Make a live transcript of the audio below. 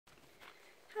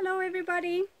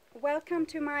everybody, welcome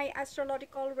to my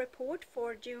astrological report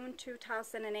for June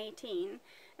 2018.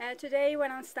 Today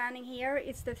when I'm standing here,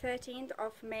 it's the 13th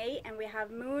of May and we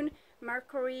have Moon,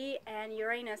 Mercury and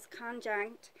Uranus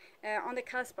conjunct on the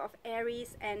cusp of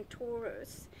Aries and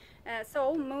Taurus.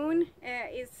 So Moon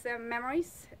is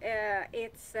memories,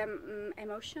 it's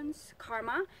emotions,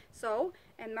 karma. So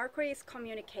and Mercury is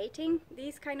communicating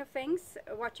these kind of things,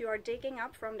 what you are digging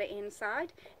up from the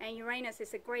inside, and Uranus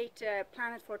is a great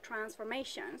planet for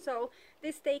transformation. So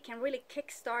this day can really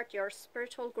kickstart your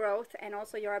spiritual growth and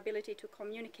also your ability to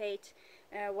communicate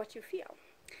what you feel.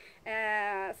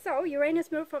 So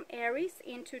Uranus moved from Aries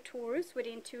into Taurus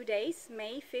within 2 days,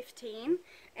 May 15,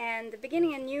 and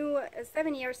beginning a new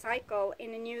 7-year cycle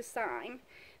in a new sign.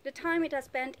 The time it has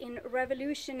spent in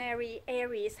revolutionary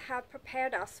Aries have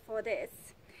prepared us for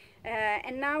this.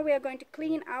 And now we are going to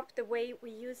clean up the way we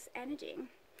use energy.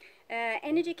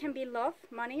 Energy can be love,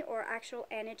 money, or actual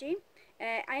energy.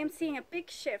 I am seeing a big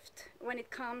shift when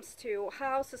it comes to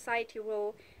how society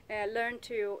will learn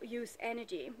to use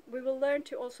energy. We will learn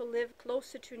to also live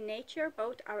closer to nature,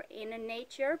 both our inner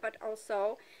nature, but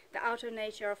also the outer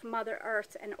nature of Mother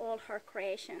Earth and all her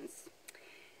creations.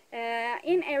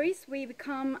 In Aries, we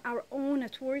become our own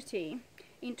authority.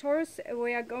 In Taurus,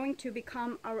 we are going to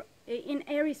become our... In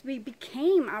Aries, we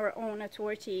became our own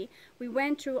authority. We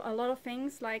went through a lot of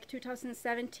things like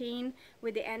 2017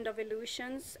 with the end of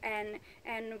illusions, and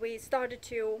we started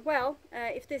to, well,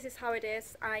 if this is how it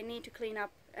is, I need to clean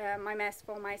up my mess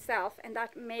for myself, and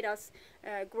that made us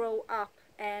grow up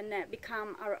and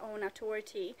become our own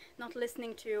authority, not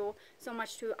listening to so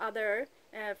much to other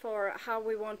for how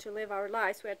we want to live our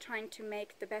lives. We are trying to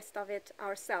make the best of it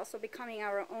ourselves, so becoming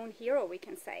our own hero, we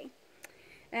can say.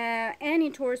 And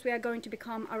in Taurus, we are going to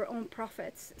become our own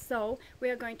prophets. So we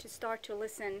are going to start to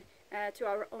listen to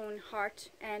our own heart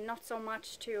and not so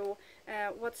much to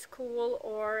what's cool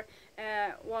or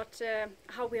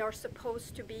how we are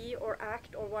supposed to be or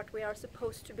act or what we are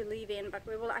supposed to believe in, but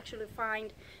we will actually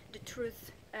find the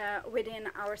truth within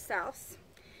ourselves.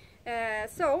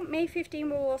 So May 15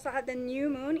 we will also have the new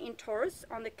moon in Taurus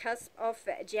on the cusp of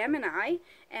Gemini,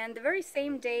 and the very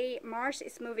same day Mars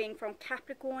is moving from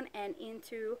Capricorn and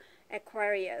into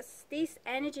Aquarius. These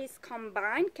energies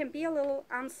combined can be a little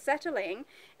unsettling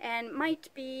and might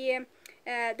be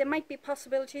there might be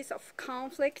possibilities of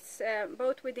conflicts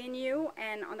both within you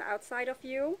and on the outside of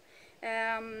you.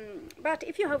 But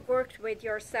if you have worked with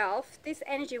yourself, this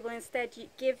energy will instead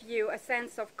give you a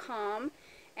sense of calm,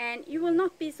 and you will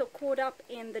not be so caught up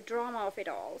in the drama of it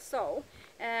all. So,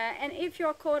 and if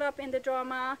you're caught up in the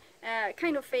drama,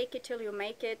 kind of fake it till you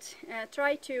make it.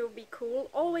 Try to be cool.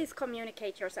 Always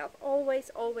communicate yourself.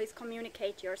 Always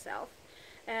communicate yourself.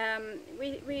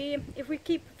 If we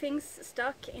keep things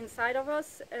stuck inside of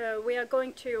us, we are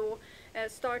going to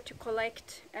start to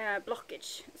collect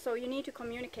blockage. So you need to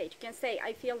communicate. You can say,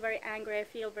 I feel very angry, I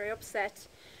feel very upset.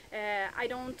 I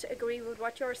don't agree with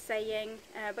what you're saying,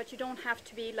 but you don't have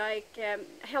to be like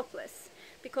helpless,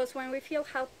 because when we feel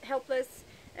helpless,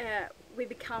 we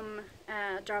become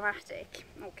dramatic.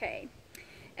 Okay.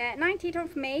 19th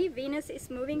of May, Venus is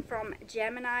moving from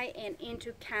Gemini and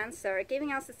into Cancer,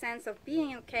 giving us a sense of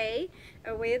being okay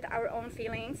with our own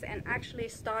feelings and actually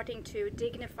starting to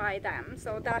dignify them.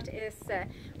 So that is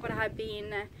what I've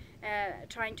been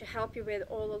trying to help you with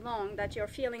all along, that your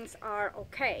feelings are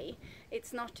okay.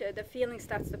 It's not the feelings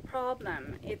that's the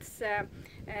problem. It's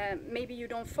maybe you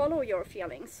don't follow your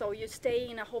feelings, so you stay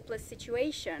in a hopeless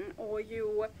situation, or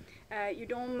you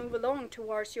don't move along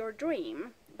towards your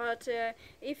dream. But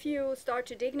if you start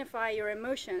to dignify your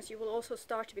emotions, you will also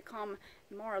start to become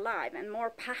more alive and more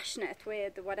passionate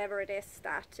with whatever it is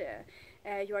that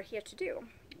you are here to do.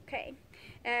 Okay,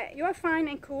 you are fine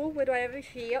and cool with whatever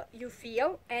you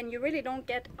feel, and you really don't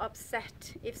get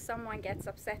upset if someone gets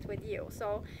upset with you.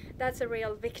 So that's a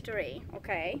real victory.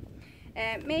 Okay.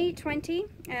 May 20,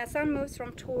 Sun moves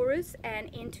from Taurus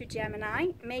and into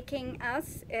Gemini, making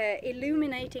us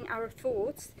illuminating our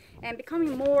thoughts and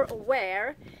becoming more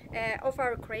aware of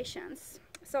our creations.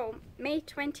 So May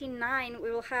 29,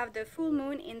 we will have the full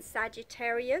moon in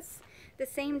Sagittarius. The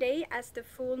same day as the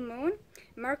full moon,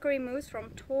 Mercury moves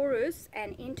from Taurus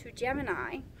and into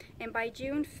Gemini, and by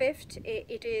June 5th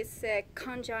it is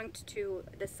conjunct to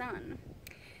the Sun.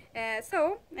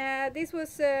 This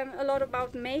was a lot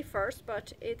about May 1st,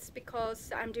 but it's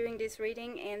because I'm doing this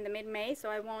reading in the mid-May, so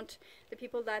I want the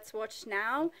people that's watched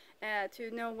now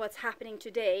to know what's happening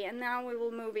today. And now we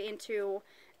will move into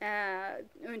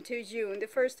June. The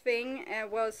first thing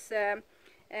was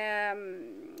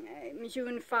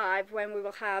June 5, when we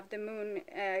will have the moon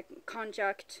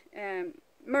conjunct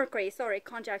Mercury,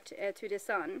 conjunct to the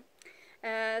Sun.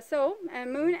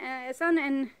 Moon,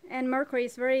 Sun and Mercury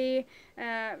is very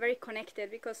very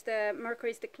connected, because the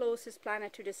Mercury is the closest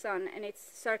planet to the Sun, and it's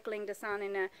circling the Sun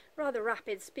in a rather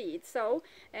rapid speed. So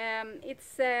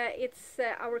it's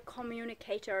our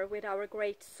communicator with our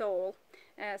great soul.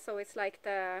 So it's like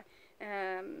the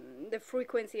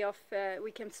frequency of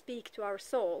we can speak to our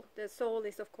soul. The soul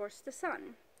is of course the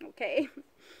Sun. Okay.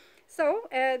 So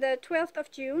the 12th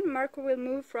of June, Mercury will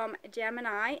move from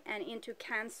Gemini and into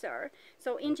Cancer.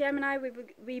 So in Gemini,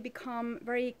 we become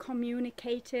very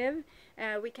communicative.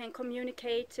 We can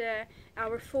communicate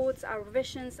our thoughts, our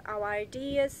visions, our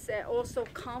ideas, also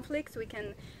conflicts. We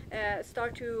can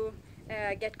start to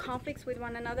get conflicts with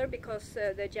one another, because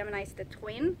the Gemini is the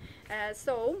twin.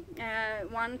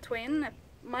 One twin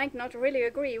might not really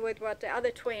agree with what the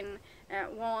other twin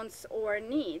wants or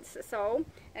needs, so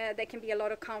there can be a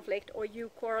lot of conflict, or you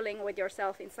quarreling with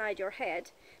yourself inside your head.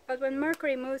 But when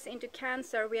Mercury moves into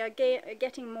Cancer, we are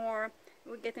getting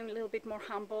a little bit more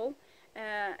humble,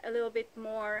 a little bit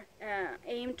more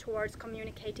aimed towards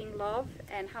communicating love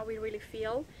and how we really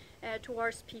feel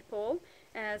towards people.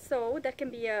 So that can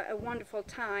be a wonderful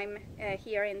time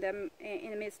here in the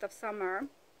midst of summer.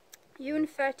 June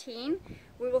 13,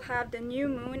 we will have the new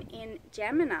moon in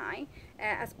Gemini,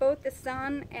 as both the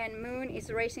Sun and Moon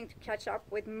is racing to catch up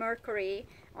with Mercury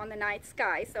on the night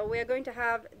sky. So we are going to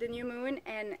have the new moon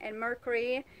and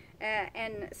Mercury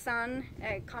and Sun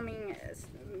coming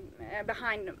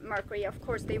behind Mercury. Of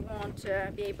course, they won't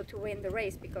be able to win the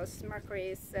race, because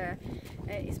Mercury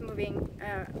is moving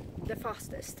the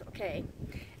fastest. Okay,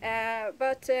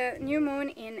 but new moon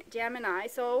in Gemini,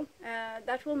 so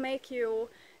that will make you.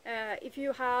 If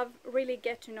you have really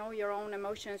get to know your own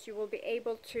emotions, you will be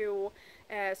able to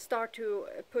start to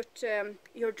put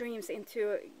your dreams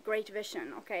into great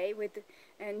vision. Okay, with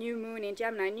a new moon in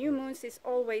Gemini. New moons is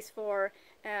always for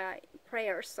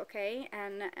prayers, okay,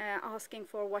 and asking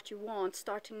for what you want,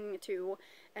 starting to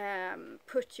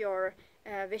put your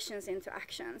visions into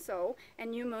action. So a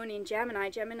new moon in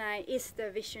Gemini. Gemini is the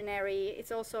visionary.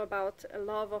 It's also about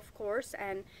love, of course,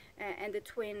 and the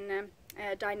twin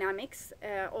dynamics,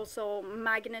 also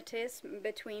magnetism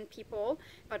between people,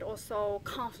 but also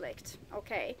conflict.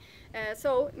 Okay,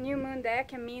 so new moon there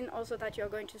can mean also that you're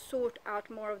going to sort out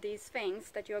more of these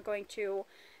things, that you're going to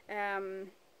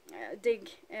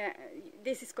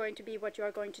this is going to be what you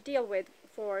are going to deal with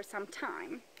for some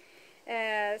time.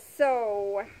 Yes,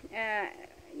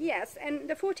 and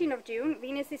the 14th of June,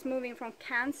 Venus is moving from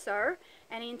Cancer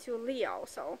and into Leo.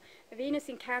 So Venus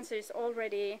in Cancer is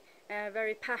already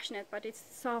very passionate, but it's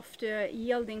soft,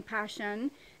 yielding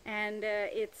passion, and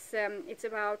it's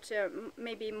about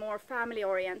maybe more family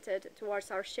oriented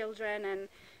towards our children and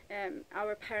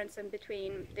our parents and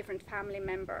between different family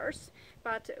members.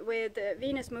 But with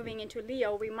Venus moving into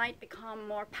Leo, we might become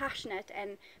more passionate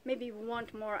and maybe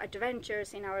want more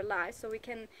adventures in our lives, so we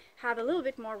can have a little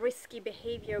bit more risky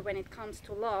behavior when it comes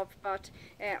to love, but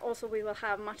also we will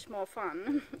have much more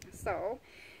fun. So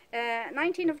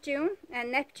 19th of June,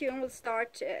 Neptune will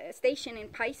start station in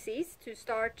Pisces to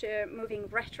start moving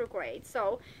retrograde.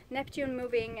 So Neptune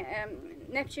moving,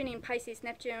 Neptune in Pisces,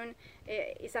 Neptune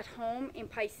is at home in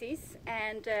Pisces,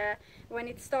 and when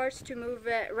it starts to move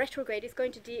retrograde, it's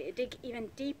going to dig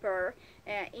even deeper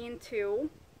into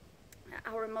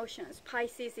our emotions.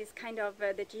 Pisces is kind of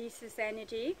the Jesus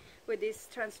energy, with this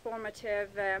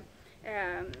transformative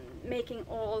making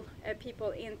all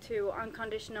people into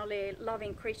unconditionally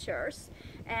loving creatures.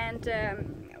 And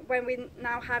when we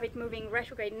now have it moving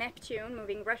retrograde, Neptune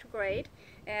moving retrograde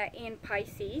in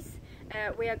Pisces,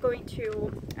 we are going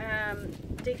to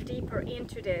dig deeper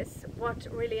into this, what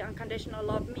really unconditional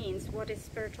love means, what is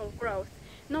spiritual growth,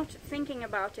 not thinking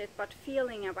about it but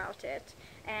feeling about it.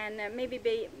 And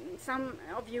maybe some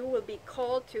of you will be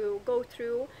called to go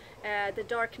through the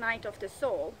dark night of the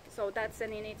soul. So that's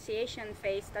an initiation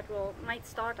phase that might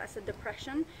start as a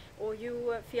depression, or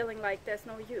you feeling like there's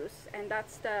no use, and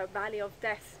that's the valley of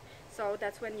death. So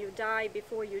that's when you die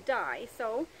before you die.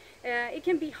 So it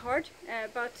can be hard,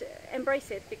 but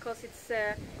embrace it, because it's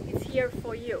here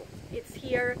for you. It's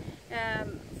here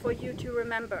for you to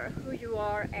remember who you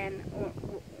are and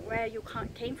where you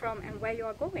came from and where you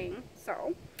are going.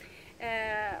 So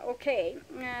okay,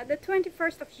 the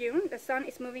 21st of June, the Sun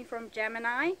is moving from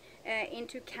Gemini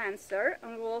into Cancer,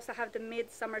 and we'll also have the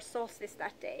midsummer solstice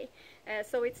that day.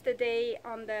 So it's the day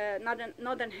on the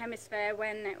northern hemisphere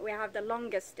when we have the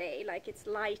longest day, like it's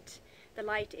light. The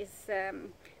light is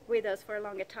with us for a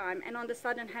longer time, and on the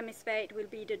southern hemisphere it will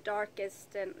be the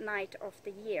darkest night of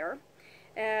the year.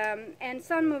 And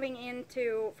Sun moving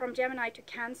from Gemini to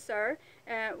Cancer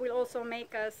will also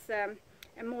make us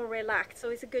more relaxed. So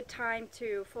it's a good time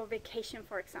for vacation,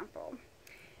 for example.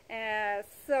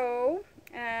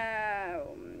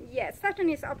 Yes, Saturn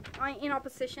is up in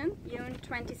opposition June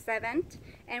 27th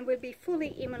and will be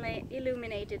fully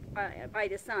illuminated by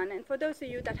the sun. And for those of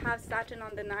you that have Saturn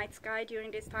on the night sky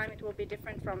during this time, it will be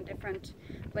different from different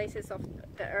places of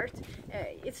the Earth.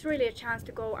 It's really a chance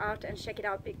to go out and check it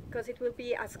out, because it will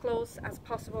be as close as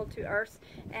possible to Earth,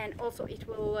 and also it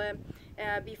will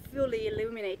be fully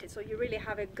illuminated. So you really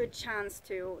have a good chance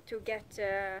to get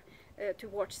to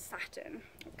watch Saturn.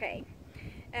 Okay.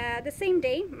 The same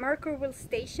day, Mercury will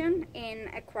station in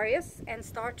Aquarius and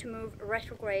start to move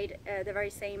retrograde the very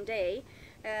same day.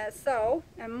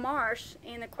 Mars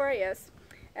in Aquarius,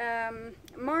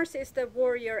 Mars is the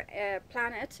warrior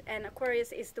planet, and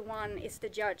Aquarius is the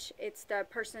judge. It's the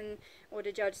person or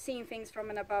the judge seeing things from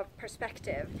an above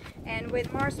perspective. And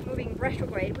with Mars moving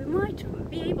retrograde, we might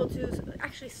be able to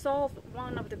actually solve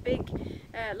one of the big,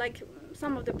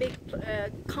 some of the big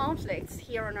conflicts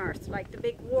here on Earth, like the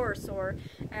big wars or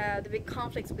the big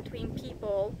conflicts between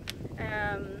people.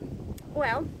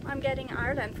 Well, I'm getting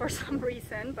Ireland for some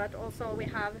reason, but also we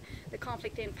have the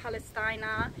conflict in Palestine,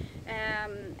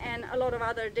 and a lot of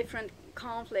other different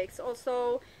conflicts.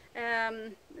 Also,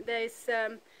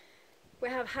 we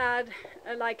have had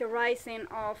like a rising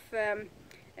of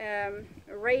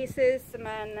racism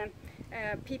and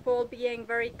people being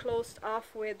very closed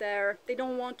off with they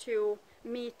don't want to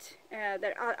meet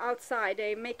their outside.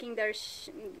 They're making their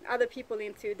other people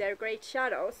into their great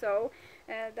shadow. So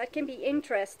that can be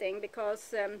interesting,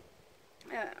 because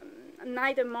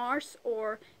neither Mars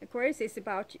or Aquarius is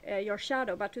about your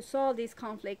shadow, but to solve this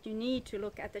conflict you need to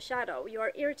look at the shadow. You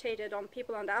are irritated on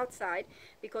people on the outside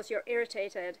because you're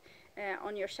irritated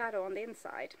on your shadow on the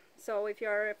inside. So if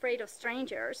you're afraid of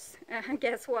strangers,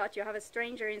 guess what? You have a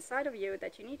stranger inside of you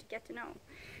that you need to get to know.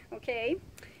 Okay.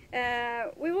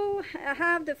 We will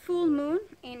have the full moon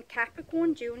in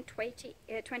Capricorn June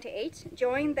 28,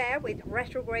 joined there with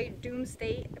retrograde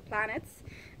doomsday planets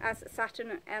as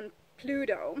Saturn and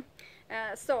Pluto.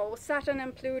 So Saturn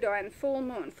and Pluto and full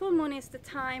moon. Full moon is the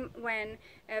time when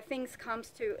things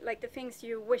comes to, like the things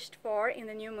you wished for in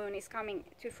the new moon is coming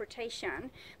to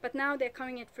fruition. But now they're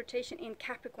coming at fruition in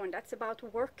Capricorn. That's about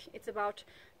work. It's about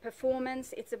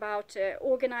performance. It's about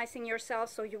organizing yourself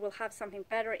so you will have something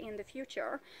better in the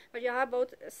future. But you have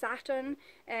both Saturn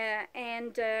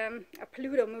and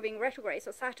Pluto moving retrograde.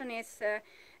 So Saturn is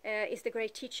the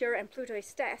great teacher, and Pluto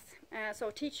is death.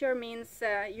 So teacher means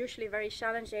usually very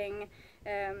challenging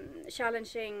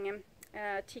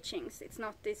teachings. It's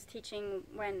not this teaching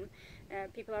when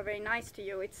people are very nice to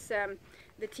you. It's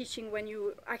the teaching when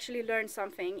you actually learn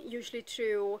something, usually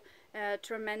through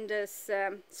tremendous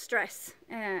stress.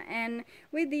 And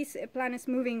with these planets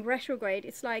moving retrograde,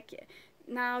 it's like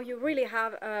now you really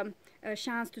have a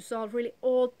chance to solve really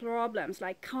old problems,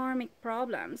 like karmic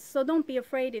problems. So don't be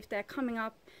afraid if they're coming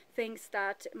up things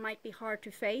that might be hard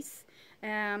to face.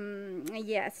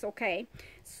 Yes, okay.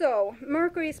 So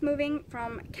Mercury is moving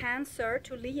from Cancer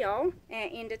to Leo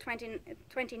in the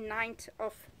 29th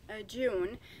of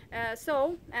June.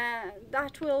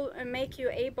 That will make you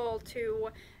able to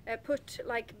put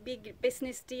like big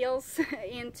business deals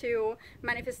into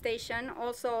manifestation.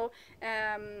 Also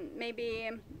maybe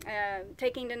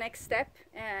taking the next step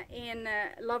in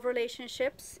love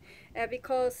relationships,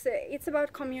 because it's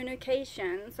about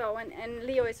communication. So and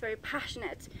Leo is very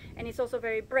passionate, and it's also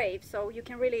very brave, so you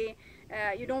can really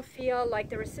you don't feel like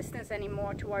the resistance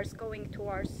anymore towards going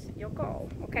towards your goal.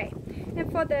 Okay,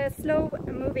 and for the slow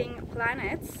moving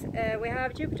planets, we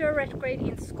have Jupiter retrograde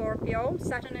in Scorpio,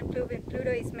 Saturn and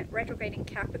Pluto is retrograde in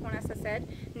Capricorn, as I said,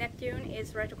 Neptune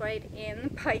is retrograde in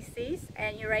Pisces,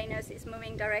 and Uranus is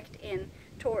moving direct in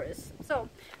Taurus. So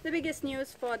the biggest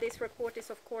news for this report is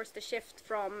of course the shift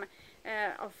from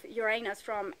of Uranus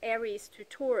from Aries to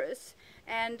Taurus,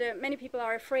 and many people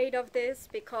are afraid of this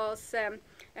because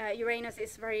Uranus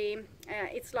is very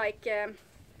it's like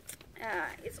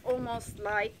it's almost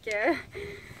like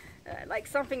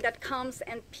something that comes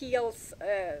and peels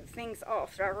things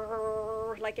off,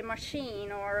 like a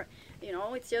machine, or you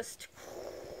know, it's just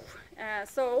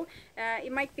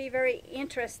it might be very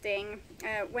interesting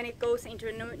when it goes into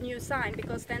a new sign,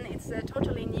 because then it's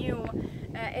totally new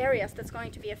areas that's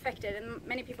going to be affected, and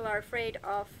many people are afraid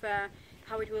of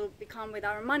how it will become with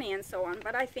our money and so on,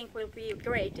 but I think will be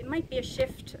great. It might be a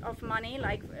shift of money,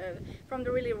 like from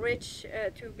the really rich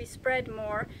to be spread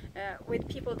more with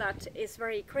people that is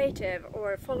very creative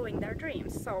or following their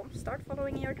dreams. So start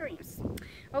following your dreams.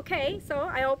 Okay, so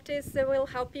I hope this will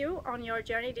help you on your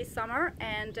journey this summer,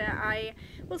 and I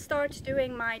will start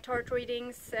doing my tarot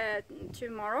readings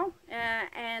tomorrow,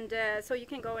 and so you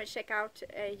can go and check out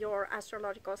your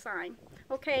astrological sign.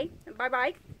 Okay, bye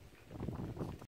bye.